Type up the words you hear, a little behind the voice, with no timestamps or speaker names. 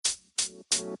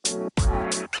Hey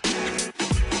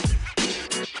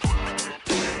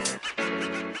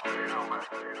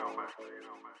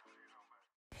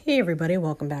everybody,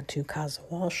 welcome back to Kaza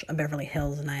Walsh, a Beverly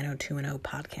Hills 90210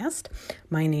 podcast.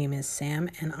 My name is Sam,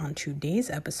 and on today's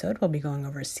episode, we'll be going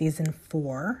over season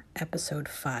 4, episode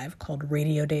 5, called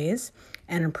Radio Days,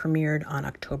 and it premiered on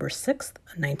October 6th,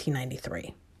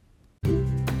 1993.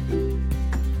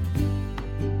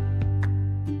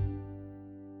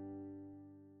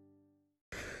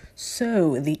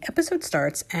 So the episode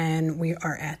starts and we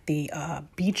are at the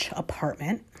beach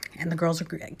apartment and the girls are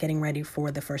getting ready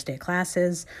for the first day of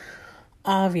classes.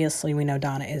 Obviously, we know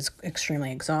Donna is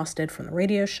extremely exhausted from the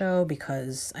radio show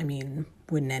because,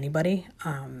 wouldn't anybody?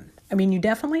 You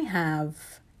definitely have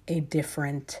a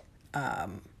different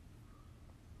kind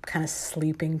of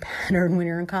sleeping pattern when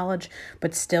you're in college,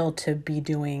 but still to be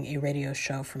doing a radio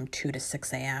show from 2 to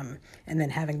 6 a.m. and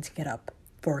then having to get up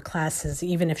for classes,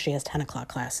 even if she has 10 o'clock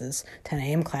classes, 10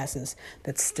 a.m. classes,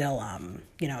 that's still,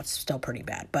 it's still pretty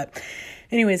bad. But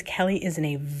anyways, Kelly is in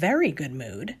a very good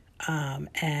mood,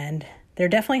 and they're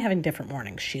definitely having different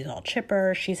mornings. She's all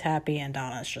chipper, she's happy, and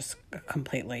Donna's just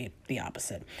completely the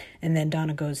opposite. And then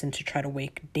Donna goes in to try to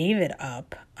wake David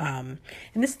up, and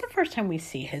this is the first time we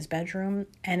see his bedroom,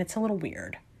 and it's a little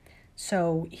weird.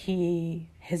 So he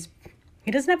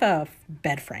doesn't have a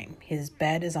bed frame. His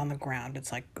bed is on the ground.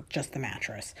 It's like just the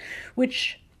mattress,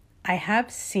 which I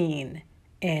have seen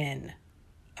in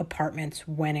apartments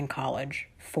when in college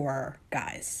for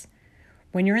guys.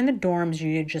 When you're in the dorms,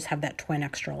 you just have that twin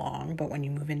extra long, but when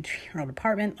you move into your own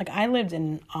apartment, like I lived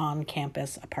in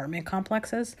on-campus apartment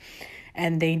complexes,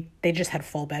 and they just had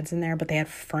full beds in there, but they had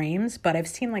frames. But I've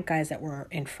seen like guys that were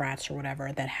in frats or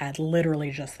whatever that had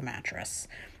literally just the mattress,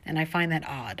 and I find that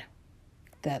odd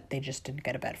that they just didn't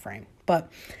get a bed frame.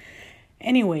 But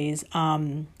anyways,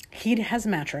 he has a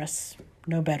mattress,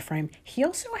 no bed frame. He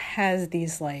also has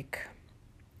these like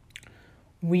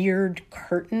weird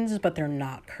curtains, but they're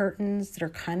not curtains. They're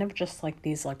kind of just like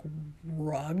these like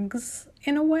rugs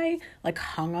in a way, like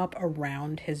hung up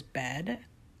around his bed.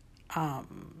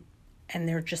 And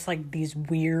they're just like these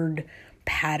weird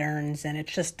patterns, and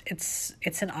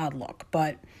it's an odd look.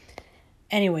 But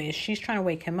anyways, she's trying to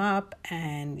wake him up,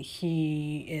 and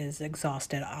he is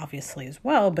exhausted, obviously, as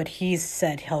well, but he's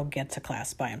said he'll get to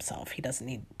class by himself. He doesn't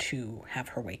need to have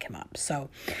her wake him up. So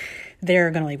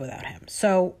they're going to leave without him.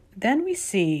 So then we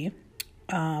see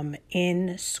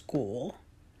in school,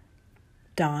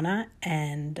 Donna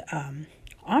and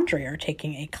Andre are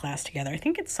taking a class together. I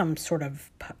think it's some sort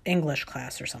of English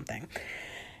class or something.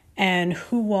 And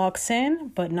who walks in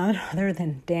but none other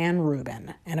than Dan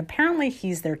Rubin. And apparently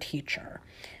he's their teacher.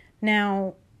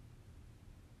 Now,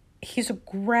 he's a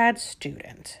grad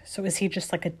student. So is he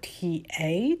just like a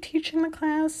TA teaching the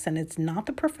class and it's not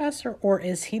the professor? Or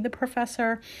is he the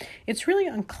professor? It's really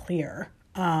unclear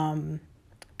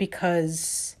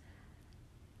because,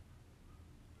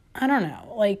 I don't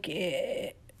know.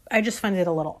 I just find it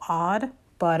a little odd.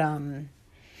 But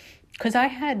because I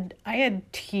had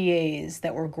TAs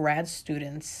that were grad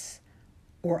students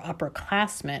or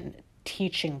upperclassmen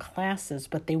teaching classes,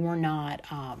 but they were not,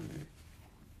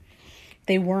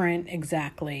 they weren't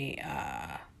exactly,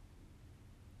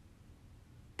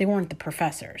 they weren't the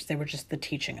professors. They were just the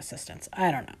teaching assistants. I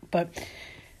don't know. But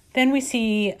then we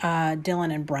see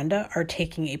Dylan and Brenda are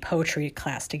taking a poetry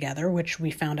class together, which we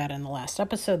found out in the last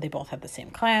episode. They both had the same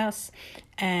class.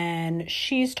 And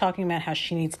she's talking about how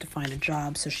she needs to find a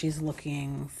job, so she's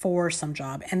looking for some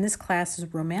job. And this class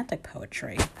is romantic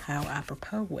poetry. How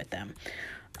apropos with them.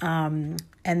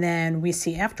 And then we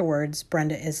see afterwards,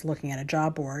 Brenda is looking at a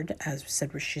job board. As we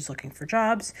said, she's looking for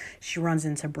jobs. She runs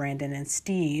into Brandon and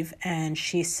Steve, and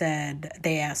she said,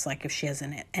 they asked like if she has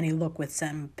any luck with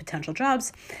some potential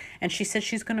jobs. And she said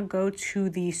she's going to go to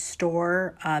the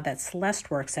store that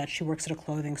Celeste works at. She works at a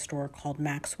clothing store called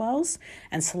Maxwell's,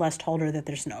 and Celeste told her that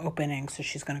there's an opening, so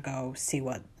she's going to go see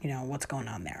what's going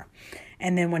on there.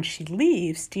 And then when she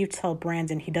leaves, Steve tells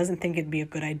Brandon he doesn't think it'd be a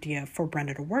good idea for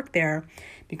Brenda to work there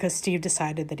because Steve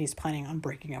decided that he's planning on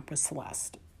breaking up with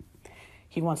Celeste.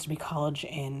 He wants to be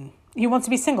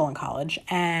single in college.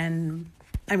 And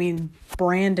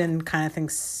Brandon kind of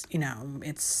thinks,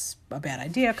 it's a bad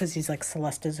idea because he's like,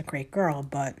 Celeste is a great girl,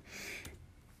 but,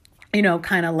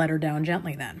 kind of let her down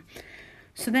gently then.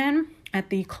 So then at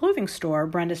the clothing store,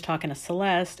 Brenda's talking to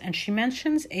Celeste, and she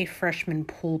mentions a freshman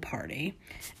pool party.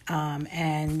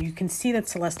 And you can see that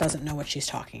Celeste doesn't know what she's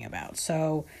talking about.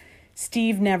 So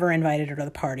Steve never invited her to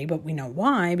the party, but we know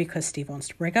why, because Steve wants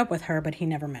to break up with her, but he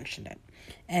never mentioned it.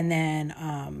 And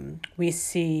then we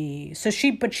see,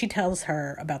 but she tells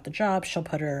her about the job. He'll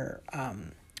put her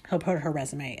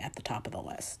resume at the top of the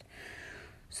list.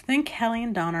 So then Kelly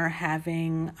and Donna are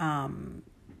having,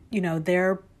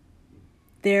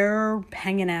 they're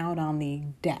hanging out on the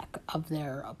deck of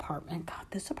their apartment. God,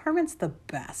 this apartment's the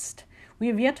best. We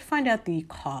have yet to find out the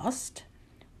cost.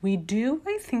 We do,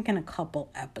 I think, in a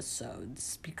couple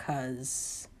episodes,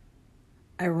 because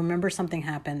I remember something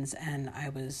happens and I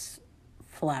was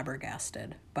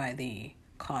flabbergasted by the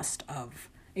cost of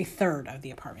a third of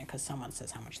the apartment, because someone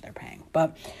says how much they're paying.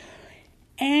 But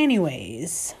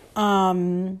anyways,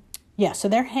 so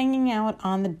they're hanging out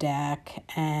on the deck,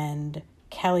 and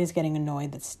Kelly's getting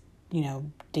annoyed that,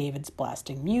 David's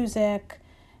blasting music.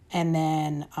 And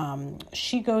then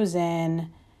she goes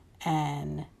in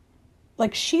and,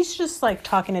 she's just,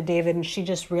 talking to David, and she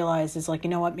just realizes, you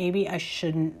know what, maybe I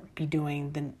shouldn't be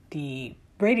doing the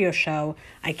radio show.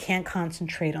 I can't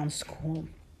concentrate on school.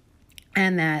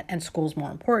 And school's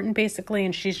more important, basically,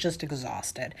 and she's just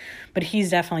exhausted. But he's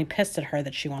definitely pissed at her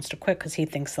that she wants to quit, because he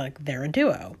thinks, they're a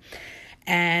duo.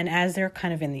 And as they're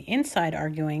kind of in the inside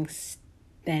arguing,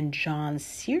 then John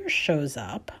Sears shows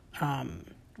up,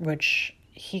 which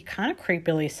he kind of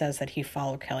creepily says that he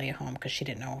followed Kelly home because she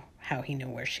didn't know how he knew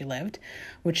where she lived,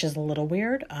 which is a little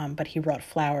weird, but he brought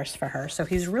flowers for her. So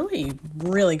he's really,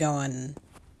 really going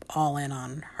all in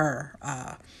on her,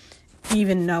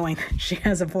 even knowing she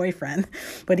has a boyfriend,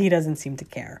 but he doesn't seem to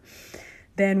care.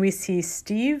 Then we see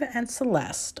Steve and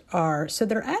Celeste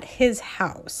they're at his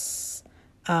house,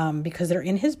 because they're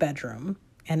in his bedroom,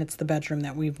 and it's the bedroom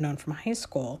that we've known from high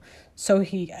school. So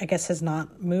he, I guess, has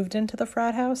not moved into the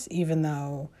frat house, even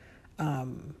though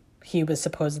he was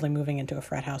supposedly moving into a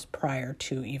frat house prior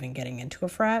to even getting into a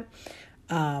frat.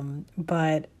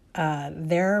 But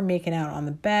they're making out on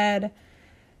the bed,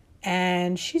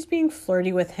 and she's being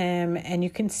flirty with him, and you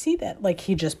can see that,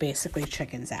 he just basically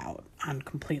chickens out on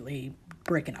completely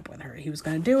breaking up with her. He was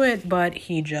going to do it, but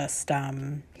he just,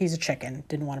 he's a chicken,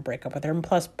 didn't want to break up with her. And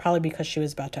plus, probably because she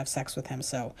was about to have sex with him,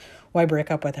 so why break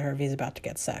up with her if he's about to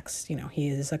get sex? He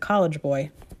is a college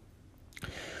boy.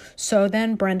 So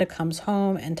then Brenda comes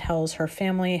home and tells her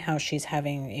family how she's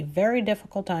having a very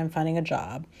difficult time finding a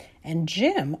job. And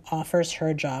Jim offers her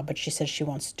a job, but she says she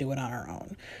wants to do it on her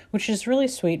own, which is really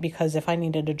sweet, because if I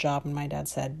needed a job and my dad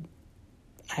said,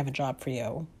 I have a job for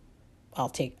you, I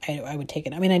would take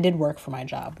it. I mean, I did work for my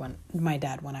job when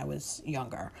I was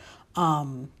younger.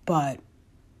 But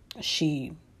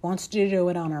she wants to do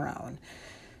it on her own.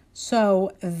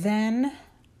 So then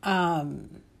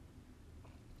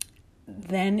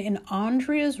in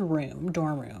Andrea's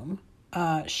dorm room,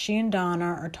 she and Donna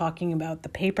are talking about the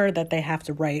paper that they have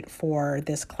to write for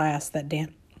this class that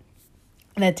Dan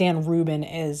Rubin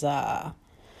is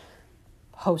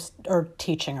host or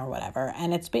teaching or whatever.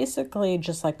 And it's basically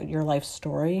just like your life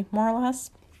story, more or less.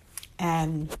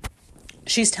 And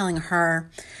she's telling her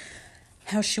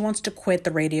how she wants to quit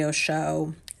the radio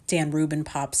show. Dan Rubin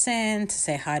pops in to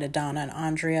say hi to Donna and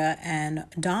Andrea, and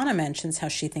Donna mentions how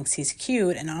she thinks he's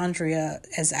cute, and Andrea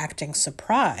is acting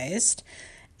surprised,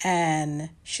 and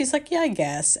she's like, yeah, I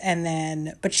guess. And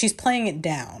then, but she's playing it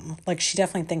down, she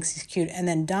definitely thinks he's cute. And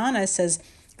then Donna says,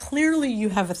 clearly you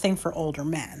have a thing for older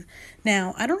men.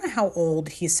 Now, I don't know how old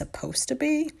he's supposed to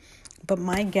be, but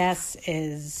my guess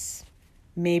is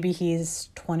maybe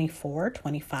he's 24,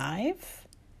 25,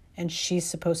 and she's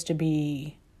supposed to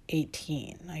be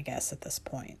 18, I guess, at this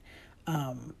point.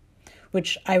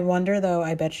 Which I wonder, though,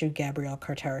 I bet you Gabrielle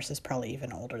Carteris is probably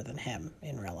even older than him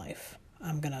in real life.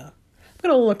 I'm gonna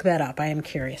look that up. I am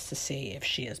curious to see if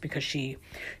she is, because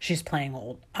she's playing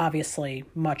old, obviously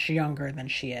much younger than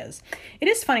she is. It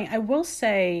is funny, I will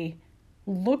say,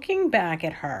 looking back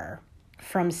at her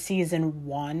from season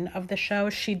 1 of the show,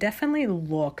 she definitely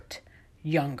looked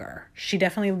younger. She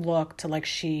definitely looked like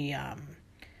she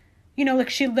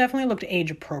she definitely looked age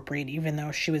appropriate, even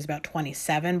though she was about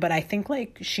 27. But I think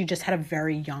she just had a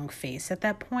very young face at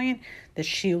that point, that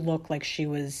she looked like she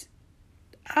was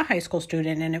a high school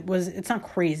student. And it's not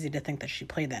crazy to think that she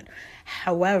played that.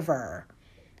 However,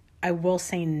 I will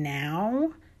say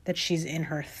now that she's in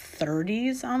her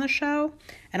 30s on the show,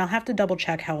 and I'll have to double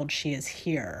check how old she is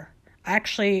here.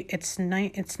 Actually, it's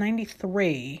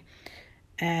 93,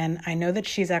 and I know that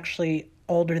she's actually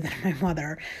older than my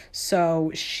mother,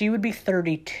 so she would be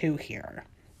 32 here.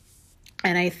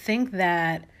 And I think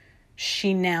that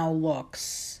she now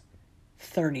looks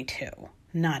 32,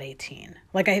 not 18.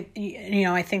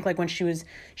 I think when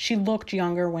she looked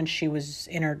younger when she was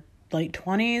in her late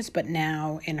 20s, but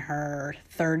now in her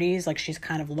 30s, she's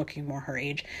kind of looking more her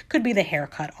age. Could be the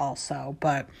haircut also,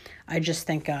 but I just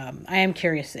think I am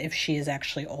curious if she is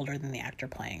actually older than the actor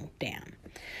playing Dan.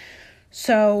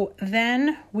 So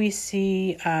then we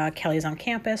see Kelly's on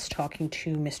campus talking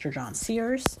to Mr. John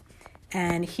Sears,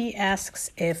 and he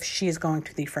asks if she's going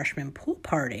to the freshman pool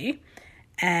party.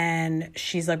 And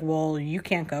she's like, well, you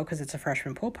can't go because it's a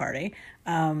freshman pool party.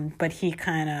 But he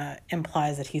kind of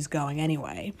implies that he's going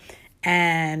anyway.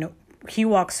 And he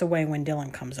walks away when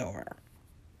Dylan comes over.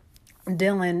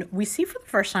 Dylan, we see for the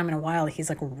first time in a while, he's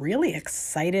like really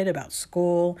excited about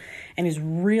school, and he's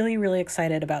really, really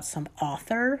excited about some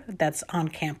author that's on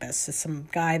campus. It's some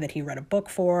guy that he read a book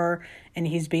for, and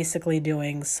he's basically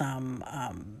doing some,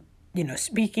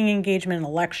 speaking engagement and a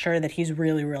lecture that he's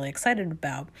really, really excited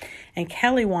about. And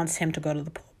Kelly wants him to go to the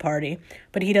pool party,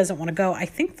 but he doesn't want to go. I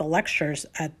think the lecture's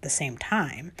at the same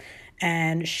time.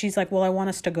 And she's like, well, I want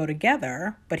us to go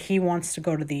together, but he wants to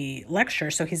go to the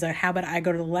lecture. So he's like, how about I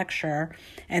go to the lecture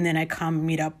and then I come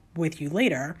meet up with you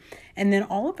later? And then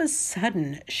all of a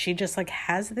sudden, she just like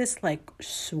has this like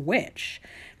switch.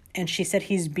 And she said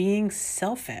he's being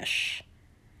selfish.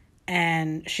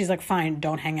 And she's like, fine,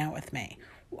 don't hang out with me.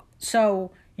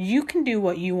 So you can do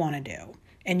what you want to do.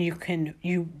 And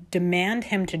you demand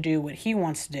him to do what he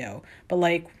wants to do. But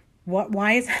like,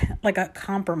 why is it like a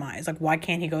compromise? Like, why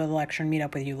can't he go to the lecture and meet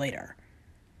up with you later?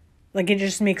 Like, it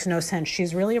just makes no sense.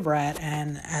 She's really a brat,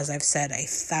 and as I've said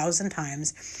 1,000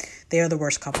 times, they are the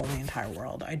worst couple in the entire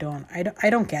world. I don't get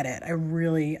it.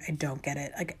 I don't get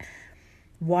it. Like,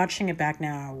 watching it back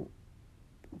now,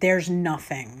 there's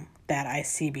nothing that I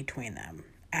see between them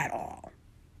at all.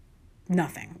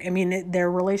 Nothing. I mean,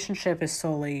 their relationship is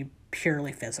solely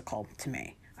purely physical to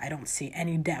me. I don't see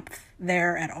any depth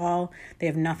there at all. They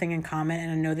have nothing in common.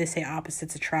 And I know they say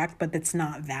opposites attract, but it's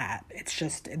not that. It's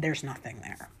just, there's nothing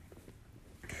there.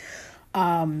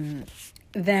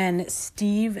 Then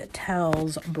Steve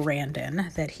tells Brandon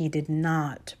that he did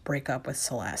not break up with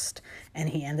Celeste. And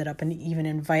he ended up even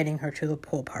inviting her to the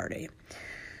pool party.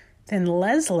 Then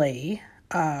Leslie,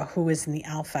 who is in the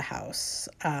Alpha House,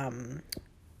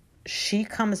 she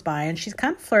comes by and she's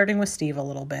kind of flirting with Steve a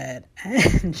little bit.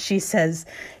 And she says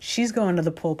she's going to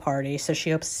the pool party, so she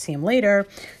hopes to see him later.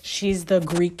 She's the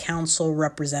Greek council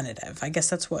representative. I guess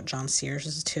that's what John Sears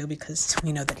is too, because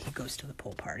we know that he goes to the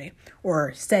pool party,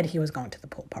 or said he was going to the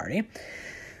pool party.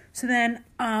 So then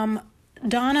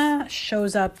Donna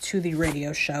shows up to the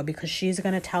radio show because she's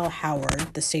going to tell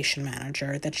Howard, the station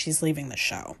manager, that she's leaving the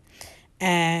show.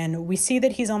 And we see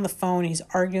that he's on the phone. He's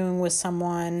arguing with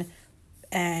someone.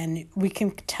 And we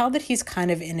can tell that he's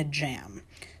kind of in a jam.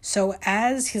 So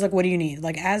as he's like, what do you need?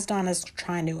 Like, as Donna's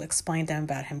trying to explain to him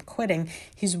about him quitting,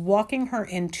 he's walking her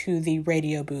into the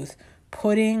radio booth,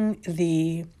 putting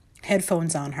the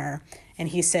headphones on her. And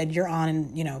he said, you're on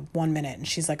in, 1 minute. And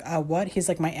she's like, what? He's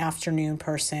like, my afternoon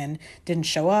person didn't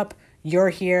show up. You're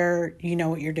here. You know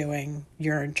what you're doing.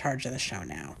 You're in charge of the show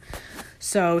now.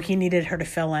 So he needed her to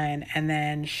fill in. And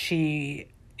then she,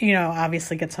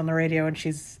 obviously gets on the radio and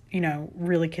she's,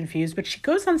 really confused. But she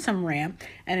goes on some rant.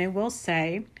 And I will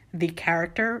say the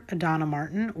character, Donna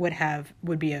Martin,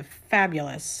 would be a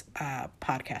fabulous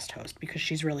podcast host because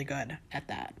she's really good at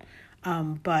that.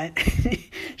 But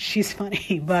she's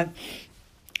funny. But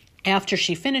after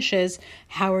she finishes,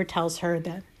 Howard tells her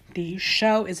that the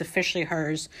show is officially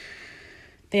hers.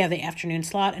 They have the afternoon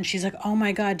slot, and she's like, oh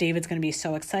my God, David's going to be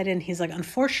so excited. And he's like,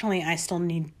 unfortunately, I still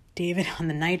need David on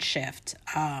the night shift.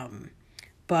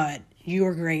 But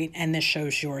you're great, and this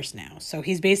show's yours now. So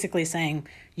he's basically saying,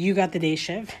 you got the day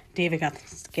shift, David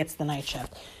gets the night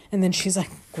shift. And then she's like,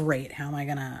 great, how am I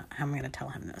gonna tell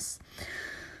him this?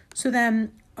 So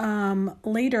then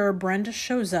later, Brenda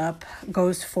shows up,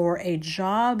 goes for a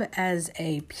job as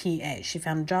a PA. She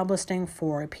found a job listing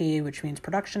for a PA, which means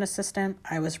production assistant.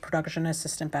 I was a production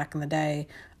assistant back in the day.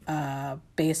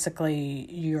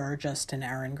 Basically, you're just an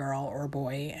errand girl or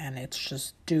boy, and it's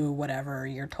just do whatever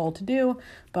you're told to do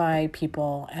by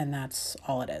people, and that's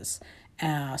all it is.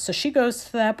 So she goes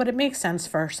to that, but it makes sense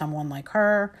for someone like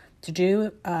her to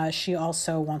do. She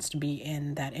also wants to be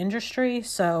in that industry,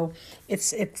 so it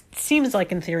seems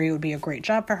like in theory it would be a great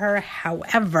job for her.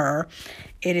 However,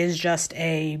 it is just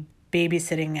a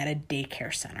babysitting at a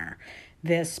daycare center.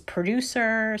 This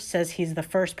producer says he's the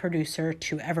first producer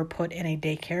to ever put in a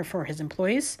daycare for his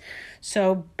employees.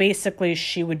 So basically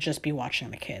she would just be watching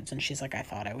the kids, and she's like, I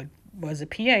thought I was a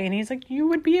PA. And he's like, you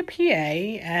would be a PA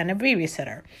and a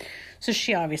babysitter. So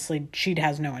she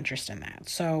has no interest in that.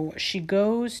 So she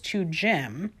goes to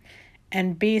Jim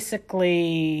and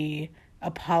basically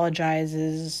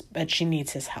apologizes, but she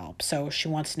needs his help. So she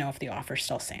wants to know if the offer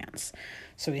still stands.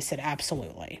 So he said,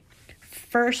 absolutely.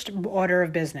 First order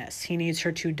of business, he needs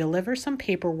her to deliver some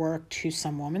paperwork to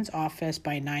some woman's office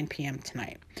by 9 p.m.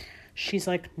 tonight. She's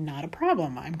like, not a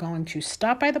problem. I'm going to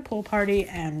stop by the pool party,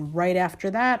 and right after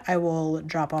that, I will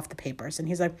drop off the papers. And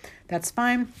he's like, that's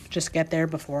fine. Just get there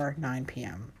before 9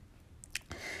 p.m.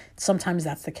 Sometimes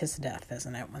that's the kiss of death,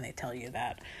 isn't it, when they tell you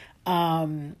that.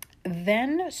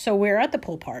 So we're at the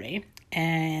pool party,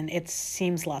 and it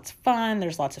seems lots of fun.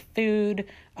 There's lots of food.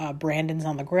 Brandon's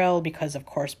on the grill because, of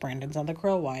course, Brandon's on the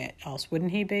grill. Why else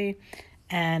wouldn't he be?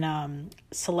 And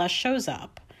Celeste shows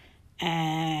up,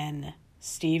 and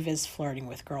Steve is flirting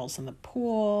with girls in the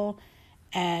pool.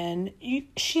 And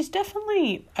she's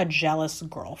definitely a jealous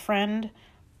girlfriend.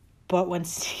 But when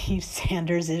Steve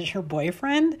Sanders is your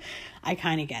boyfriend, I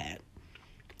kind of get it.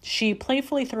 She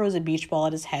playfully throws a beach ball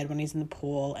at his head when he's in the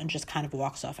pool and just kind of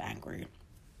walks off angry.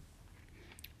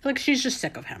 Like, she's just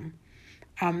sick of him.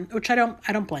 Which I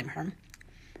don't blame her.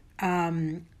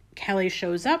 Kelly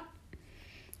shows up.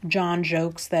 John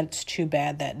jokes that it's too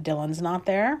bad that Dylan's not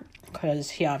there,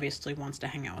 because he obviously wants to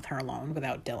hang out with her alone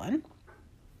without Dylan.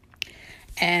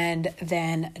 And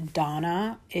then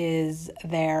Donna is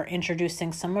there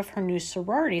introducing some of her new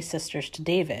sorority sisters to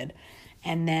David.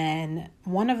 And then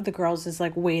one of the girls is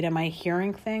like, wait, am I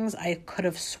hearing things? I could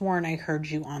have sworn I heard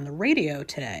you on the radio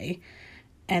today.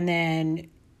 And then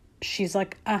she's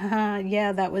like,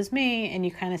 yeah, that was me. And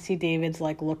you kind of see David's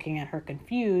like looking at her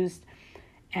confused.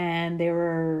 And they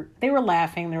were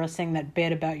laughing. They were saying that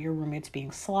bit about your roommates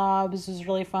being slobs is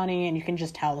really funny. And you can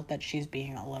just tell that she's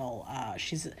being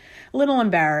she's a little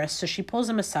embarrassed. So she pulls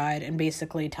him aside and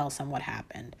basically tells him what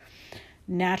happened.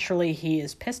 Naturally, he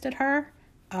is pissed at her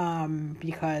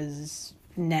because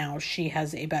now she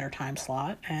has a better time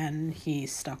slot and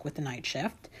he's stuck with the night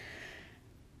shift.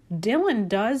 Dylan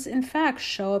does, in fact,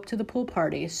 show up to the pool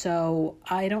party, so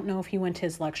I don't know if he went to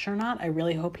his lecture or not. I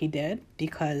really hope he did,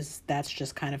 because that's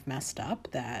just kind of messed up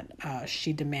that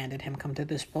she demanded him come to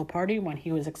this pool party when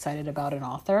he was excited about an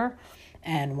author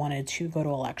and wanted to go to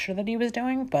a lecture that he was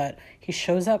doing, but he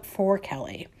shows up for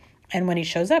Kelly. And when he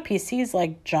shows up, he sees,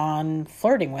 like, John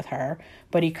flirting with her,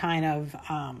 but he kind of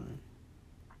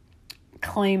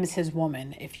claims his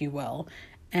woman, if you will,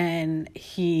 and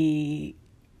he...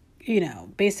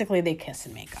 basically they kiss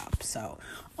and make up. So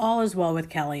all is well with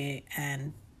Kelly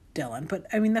and Dylan. But,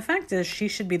 I mean, the fact is she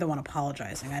should be the one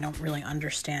apologizing. I don't really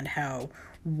understand how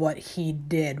what he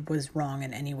did was wrong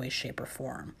in any way, shape, or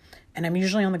form. And I'm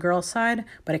usually on the girl's side,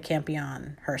 but it can't be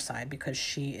on her side because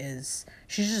she's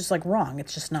just, like, wrong.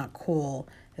 It's just not cool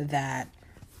that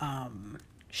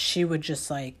she would just,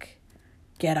 like,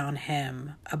 get on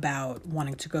him about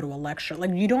wanting to go to a lecture. Like,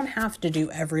 you don't have to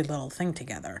do every little thing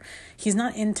together. He's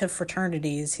not into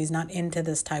fraternities. He's not into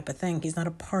this type of thing. He's not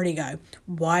a party guy.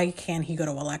 Why can't he go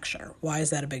to a lecture? Why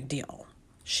is that a big deal?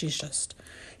 She's just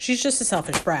a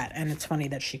selfish brat, and it's funny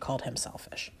that she called him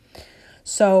selfish.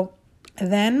 So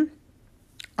then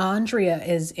Andrea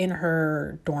is in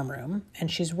her dorm room, and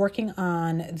she's working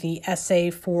on the essay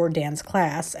for Dan's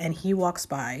class, and he walks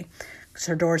by because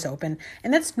her door's open.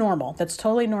 And that's normal. That's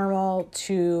totally normal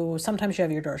to, sometimes you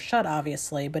have your door shut,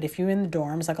 obviously, but if you're in the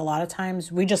dorms, like a lot of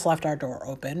times, we just left our door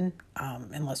open,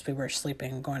 unless we were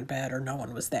sleeping, going to bed, or no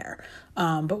one was there.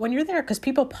 But when you're there, because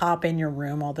people pop in your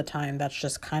room all the time, that's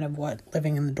just kind of what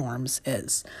living in the dorms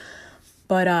is.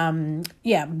 But,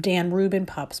 Dan Rubin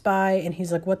pops by, and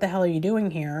he's like, what the hell are you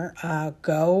doing here?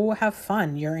 Go have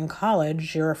fun. You're in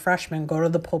college. You're a freshman. Go to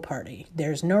the pool party.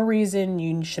 There's no reason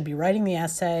you should be writing the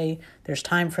essay. There's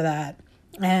time for that.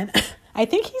 And I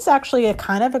think he's actually a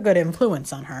kind of a good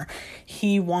influence on her.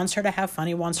 He wants her to have fun.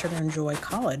 He wants her to enjoy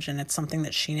college, and it's something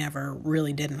that she never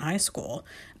really did in high school.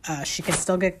 She can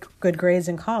still get good grades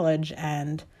in college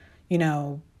and,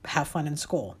 have fun in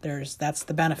school. That's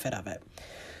the benefit of it.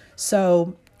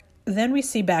 So then we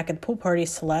see back at the pool party,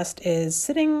 Celeste is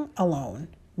sitting alone,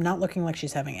 not looking like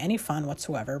she's having any fun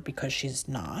whatsoever, because she's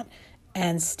not.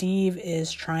 And Steve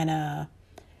is trying to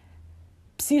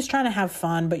have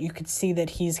fun, but you could see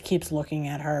that he keeps looking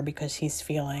at her because he's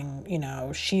feeling,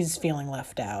 she's feeling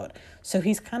left out. So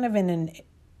he's kind of in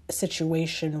a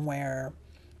situation where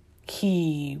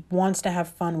he wants to have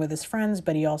fun with his friends,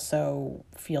 but he also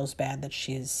feels bad that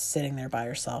she's sitting there by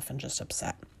herself and just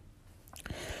upset.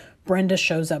 Brenda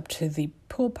shows up to the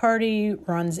pool party,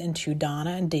 runs into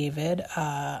Donna and David,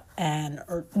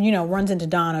 runs into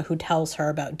Donna, who tells her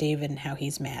about David and how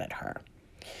he's mad at her.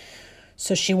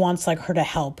 So she wants her to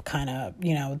help kind of,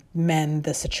 mend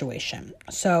the situation.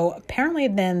 So apparently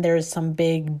then there's some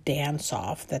big dance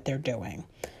off that they're doing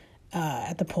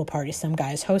at the pool party. Some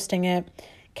guy's hosting it.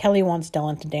 Kelly wants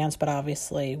Dylan to dance, but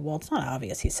obviously, it's not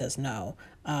obvious. He says no,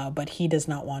 but he does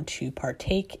not want to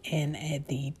partake in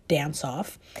the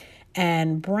dance-off.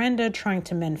 And Brenda, trying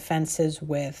to mend the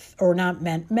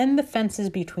fences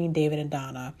between David and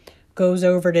Donna, goes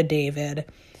over to David,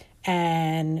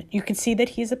 and you can see that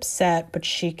he's upset, but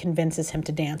she convinces him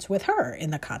to dance with her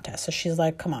in the contest. So she's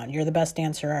like, come on, you're the best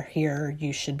dancer here.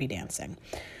 You should be dancing.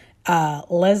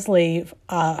 Leslie,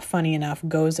 funny enough,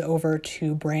 goes over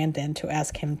to Brandon to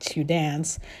ask him to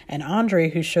dance. And Andre,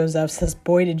 who shows up, says,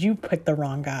 boy, did you pick the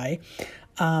wrong guy.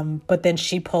 But then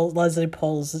Leslie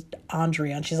pulls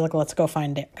Andre on. She's like, let's go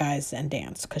find guys and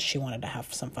dance, because she wanted to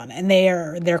have some fun. And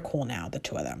they're cool now, the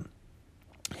two of them.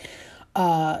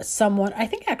 I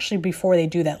think actually before they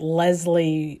do that,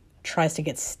 Leslie tries to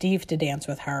get Steve to dance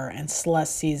with her, and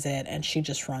Celeste sees it, and she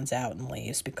just runs out and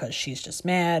leaves because she's just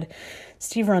mad.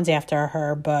 Steve runs after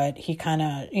her, but he kind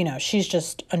of, she's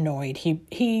just annoyed.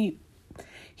 He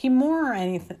more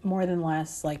than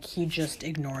less, like, he just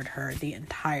ignored her the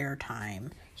entire time.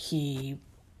 He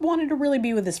wanted to really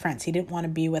be with his friends. He didn't want to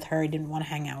be with her. He didn't want to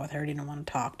hang out with her. He didn't want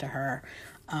to talk to her.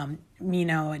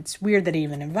 It's weird that he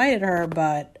even invited her,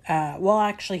 but,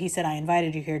 actually he said, I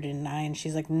invited you here, didn't I? And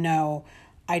she's like, no,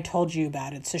 I told you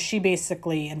about it. So she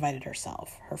basically invited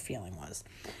herself, her feeling was.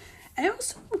 I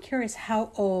also am curious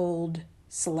how old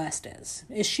Celeste is.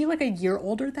 Is she like a year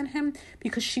older than him?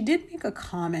 Because she did make a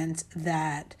comment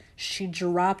that she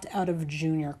dropped out of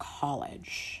junior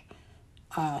college.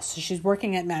 So she's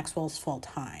working at Maxwell's full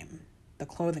time, the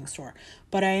clothing store.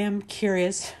 But I am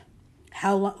curious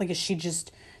how long, like,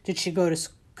 did she go to,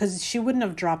 because she wouldn't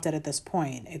have dropped it at this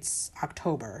point. It's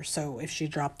October. So if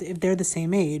they're the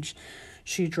same age,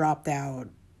 she dropped out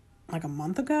like a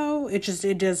month ago. It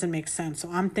doesn't make sense. So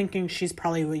I'm thinking she's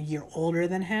probably a year older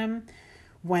than him,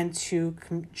 went to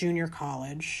junior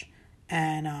college.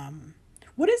 And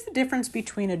what is the difference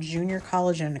between a junior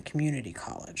college and a community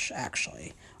college,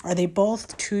 actually? Are they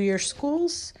both 2-year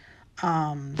schools?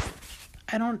 I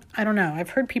don't know. I've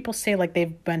heard people say like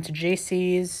they've been to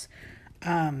JC's.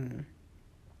 I'm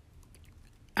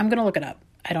going to look it up.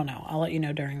 I don't know. I'll let you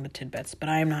know during the tidbits, but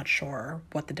I am not sure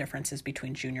what the difference is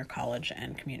between junior college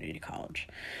and community college.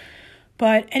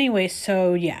 But anyway,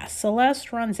 so yeah,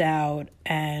 Celeste runs out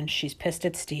and she's pissed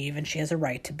at Steve, and she has a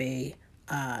right to be.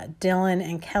 Dylan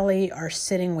and Kelly are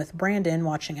sitting with Brandon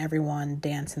watching everyone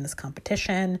dance in this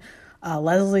competition.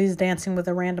 Leslie's dancing with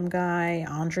a random guy.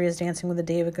 Andrea's dancing with a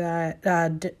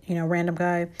random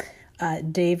guy.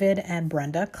 David and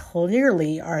Brenda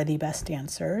clearly are the best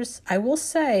dancers. I will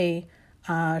say,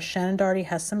 Shannon Doherty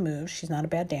has some moves. She's not a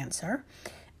bad dancer.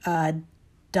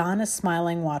 Donna's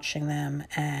smiling watching them,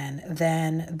 and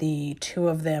then the two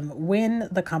of them win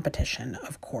the competition,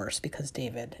 of course, because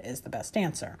David is the best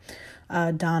dancer.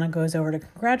 Donna goes over to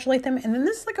congratulate them, and then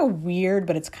this is like a weird,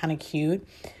 but it's kind of cute.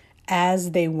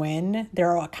 As they win,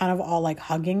 they're all kind of all like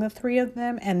hugging the three of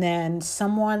them, and then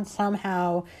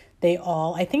somehow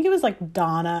I think it was like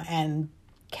Donna and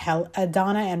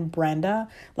Brenda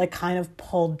like kind of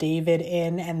pull David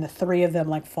in, and the three of them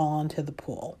like fall into the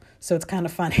pool. So it's kind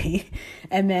of funny.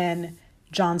 And then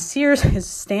John Sears is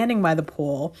standing by the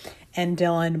pool, and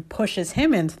Dylan pushes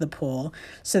him into the pool.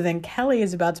 So then Kelly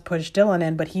is about to push Dylan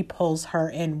in, but he pulls her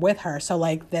in with her. So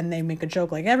like then they make a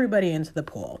joke like everybody into the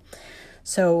pool.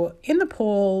 So in the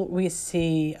pool we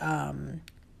see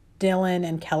Dylan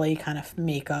and Kelly kind of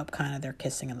make up, they're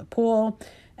kissing in the pool.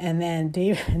 And then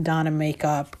David and Donna make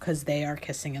up because they are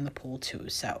kissing in the pool too.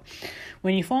 So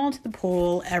when you fall into the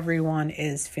pool, everyone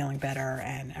is feeling better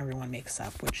and everyone makes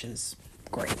up, which is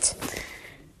great.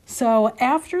 So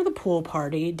after the pool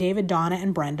party, David, Donna,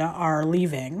 and Brenda are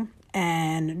leaving.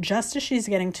 And just as she's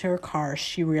getting to her car,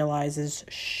 she realizes,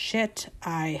 shit,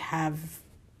 I have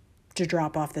to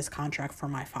drop off this contract for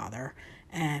my father.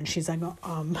 And she's like,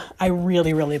 I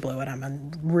really, really blew it. I'm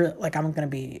going to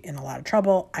be in a lot of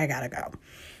trouble. I gotta go.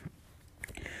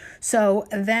 So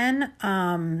then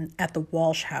at the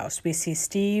Walsh house, we see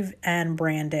Steve and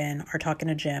Brandon are talking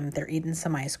to Jim. They're eating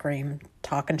some ice cream,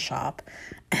 talking shop.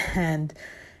 And,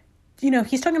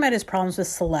 he's talking about his problems with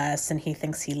Celeste, and he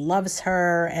thinks he loves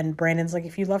her. And Brandon's like,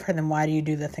 if you love her, then why do you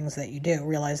do the things that you do?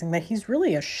 Realizing that he's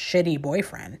really a shitty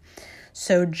boyfriend.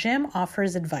 So Jim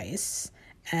offers advice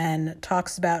and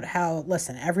talks about how,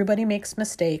 listen, everybody makes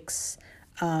mistakes,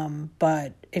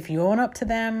 but if you own up to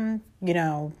them,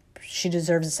 she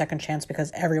deserves a second chance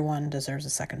because everyone deserves a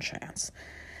second chance.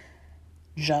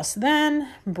 Just then,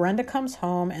 Brenda comes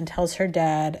home and tells her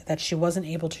dad that she wasn't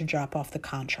able to drop off the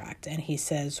contract. And he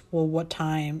says, well, what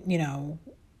time,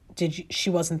 she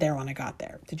wasn't there when I got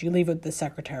there. Did you leave with the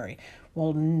secretary?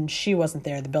 Well, she wasn't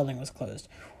there. The building was closed.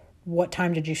 What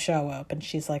time did you show up? And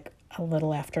she's like, a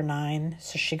little after 9.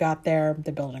 So she got there,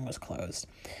 the building was closed.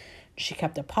 She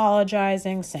kept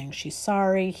apologizing, saying she's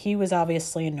sorry. He was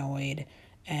obviously annoyed,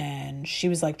 and she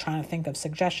was like trying to think of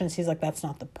suggestions. He's like, that's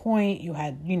not the point. You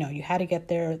had to get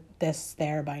there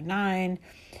by 9.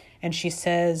 And she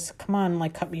says, come on,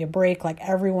 like, cut me a break. Like,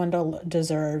 everyone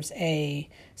deserves a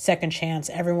second chance.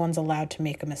 Everyone's allowed to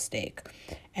make a mistake.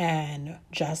 And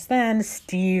just then,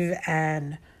 Steve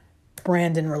and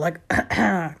Brandon were like,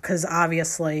 because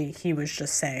obviously he was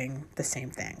just saying the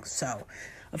same thing. So,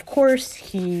 of course,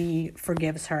 he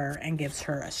forgives her and gives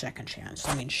her a second chance.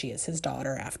 I mean, she is his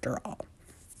daughter after all.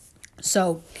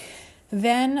 So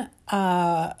then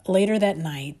later that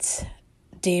night,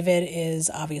 David is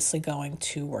obviously going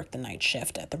to work the night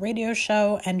shift at the radio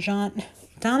show, and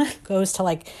Donna goes to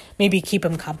like maybe keep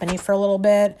him company for a little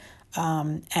bit.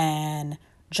 And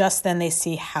just then they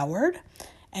see Howard,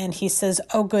 and he says,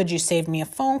 oh, good, you saved me a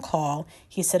phone call.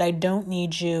 He said, I don't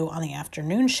need you on the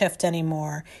afternoon shift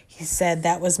anymore. He said,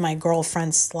 that was my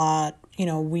girlfriend's slot. You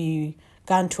know, we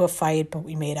got into a fight, but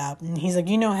we made up. And he's like,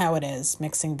 you know how it is,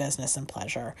 mixing business and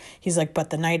pleasure. He's like, but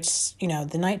the night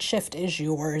shift is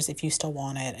yours if you still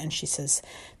want it. And she says,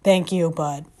 thank you,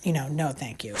 but, no,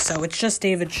 thank you. So it's just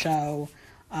David's show.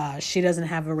 She doesn't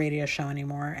have a radio show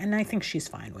anymore. And I think she's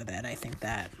fine with it. I think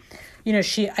that, I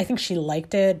think she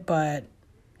liked it, but,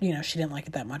 she didn't like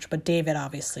it that much. But David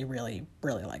obviously really,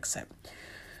 really likes it.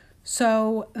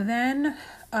 So then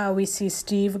we see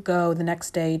Steve go the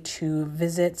next day to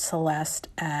visit Celeste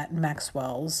at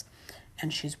Maxwell's,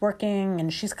 and she's working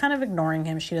and she's kind of ignoring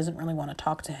him. She doesn't really want to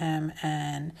talk to him,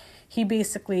 and he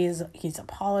basically he's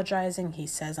apologizing. He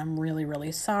says, I'm really,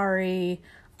 really sorry.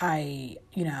 I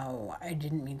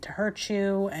didn't mean to hurt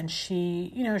you. And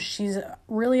she, she's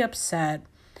really upset.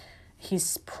 He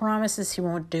promises he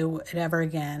won't do it ever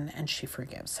again, and she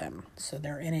forgives him. So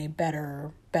they're in a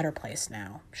better place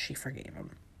now. She forgave him.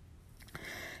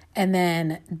 And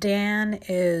then Dan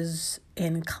is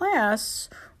in class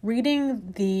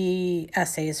reading the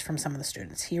essays from some of the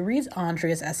students. He reads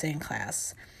Andrea's essay in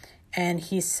class, and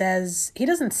he says, he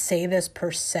doesn't say this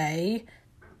per se,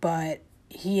 but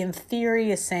he in theory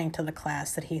is saying to the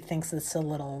class that he thinks it's a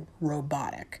little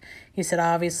robotic. He said,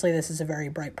 obviously, this is a very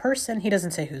bright person. He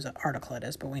doesn't say whose article it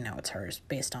is, but we know it's hers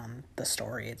based on the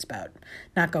story. It's about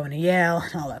not going to Yale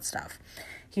and all that stuff.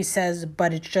 He says,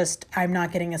 but it's just, I'm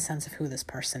not getting a sense of who this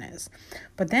person is.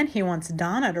 But then he wants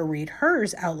Donna to read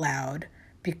hers out loud,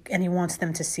 and he wants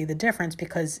them to see the difference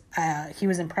because he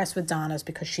was impressed with Donna's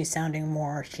because she's sounding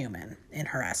more human in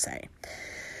her essay.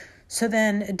 So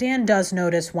then Dan does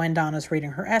notice when Donna's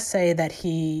reading her essay that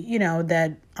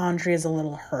that Andrea's a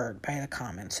little hurt by the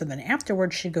comment. So then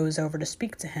afterwards she goes over to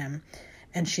speak to him,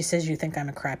 and she says, you think I'm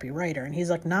a crappy writer? And he's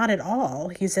like, not at all.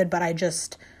 He said, but I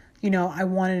just, I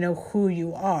want to know who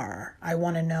you are. I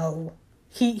want to know.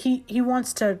 He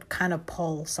wants to kind of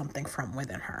pull something from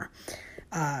within her.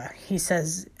 He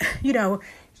says, he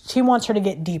wants her to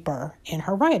get deeper in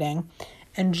her writing.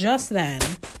 And just then,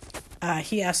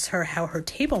 he asks her how her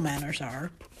table manners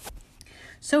are.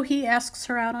 So he asks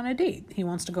her out on a date. He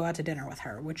wants to go out to dinner with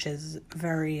her, which is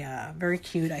very, very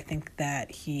cute. I think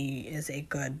that he is a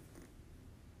good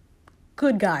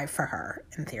guy for her,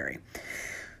 in theory.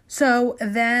 So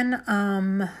then,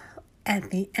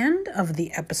 at the end of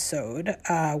the episode,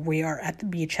 we are at the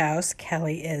beach house.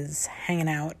 Kelly is hanging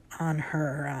out on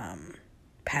her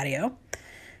patio.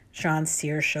 John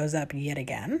Sears shows up yet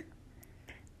again.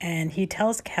 And he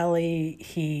tells Kelly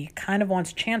he kind of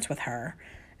wants a chance with her.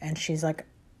 And she's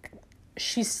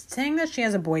saying that she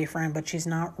has a boyfriend, but she's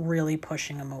not really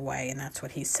pushing him away. And that's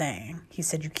what he's saying. He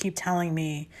said, you keep telling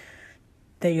me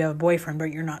that you have a boyfriend, but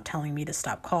you're not telling me to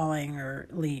stop calling or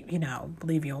leave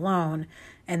you alone.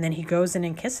 And then he goes in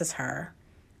and kisses her,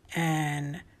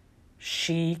 and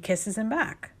she kisses him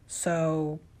back.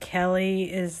 So Kelly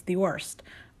is the worst.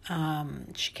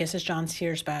 She kisses John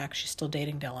Sears back. She's still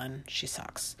dating Dylan. She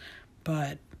sucks.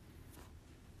 But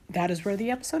that is where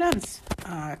the episode ends.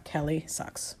 Kelly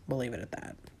sucks. We'll leave it at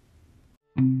that.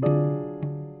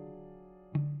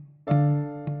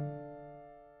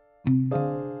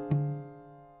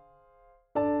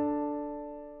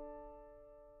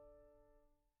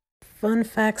 Fun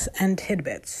facts and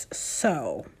tidbits.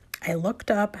 So, I looked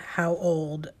up how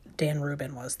old Dan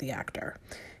Rubin was, the actor.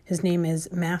 His name is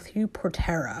Matthew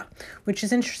Portera, which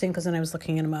is interesting because when I was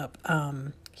looking him up,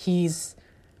 he's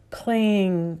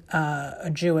playing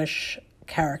a Jewish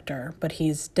character, but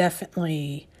he's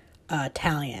definitely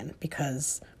Italian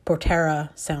because Portera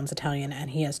sounds Italian,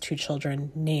 and he has two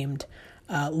children named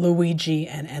Luigi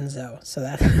and Enzo. So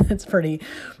that's pretty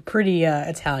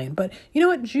Italian. But you know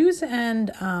what? Jews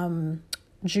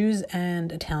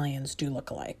and Italians do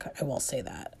look alike. I will say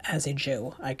that. As a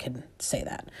Jew, I can say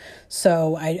that.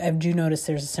 So I do notice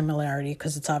there's a similarity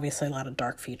because it's obviously a lot of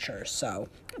dark features. So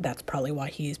that's probably why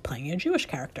he's playing a Jewish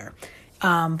character.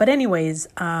 But anyways,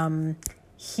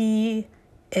 he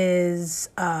is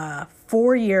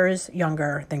 4 years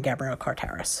younger than Gabriel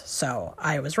Carteris. So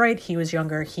I was right. He was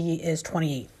younger. He is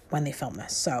 28 when they filmed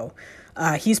this. So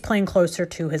he's playing closer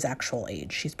to his actual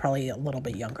age. She's probably a little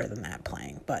bit younger than that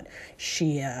playing, but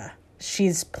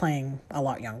she's playing a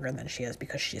lot younger than she is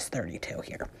because she's 32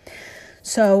 here.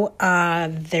 So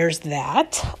there's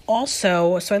that.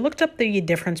 Also, so I looked up the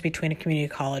difference between a community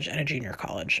college and a junior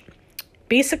college.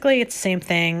 Basically, it's the same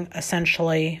thing,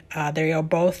 essentially. They are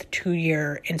both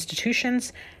 2-year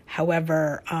institutions.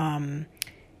 However,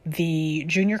 the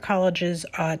junior colleges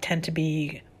tend to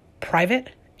be private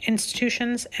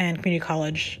institutions and community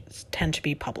colleges tend to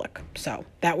be public. So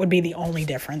that would be the only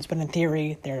difference. But in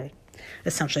theory, they're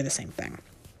essentially the same thing.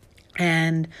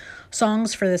 And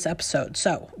songs for this episode.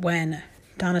 So when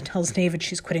Donna tells David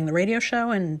she's quitting the radio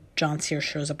show and John Sears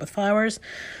shows up with flowers,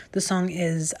 the song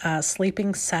is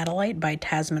Sleeping Satellite by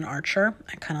Tasman Archer.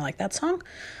 I kind of like that song.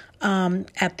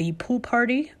 At the pool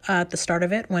party, at the start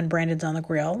of it, when Brandon's on the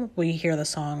grill, we hear the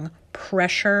song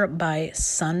Pressure by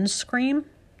Sunscream.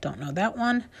 Don't know that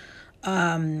one.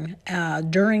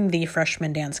 During the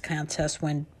freshman dance contest,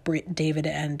 when David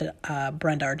and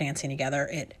Brenda are dancing together,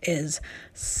 it is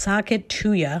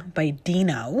Sakituya by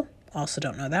Dino. Also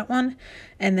don't know that one.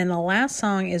 And then the last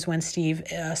song is when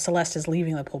Celeste is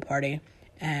leaving the pool party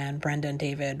and Brenda and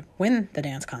David win the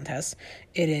dance contest.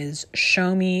 It is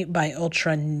Show Me by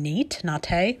Ultra Nate.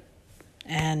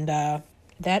 And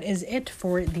that is it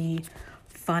for the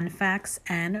fun facts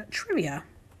and trivia.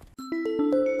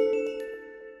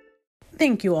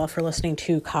 Thank you all for listening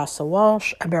to Casa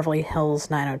Walsh, a Beverly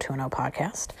Hills 90210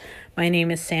 podcast. My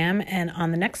name is Sam, and on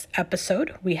the next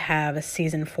episode, we have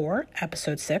season 4,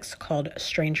 episode 6, called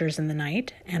Strangers in the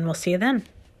Night, and we'll see you then.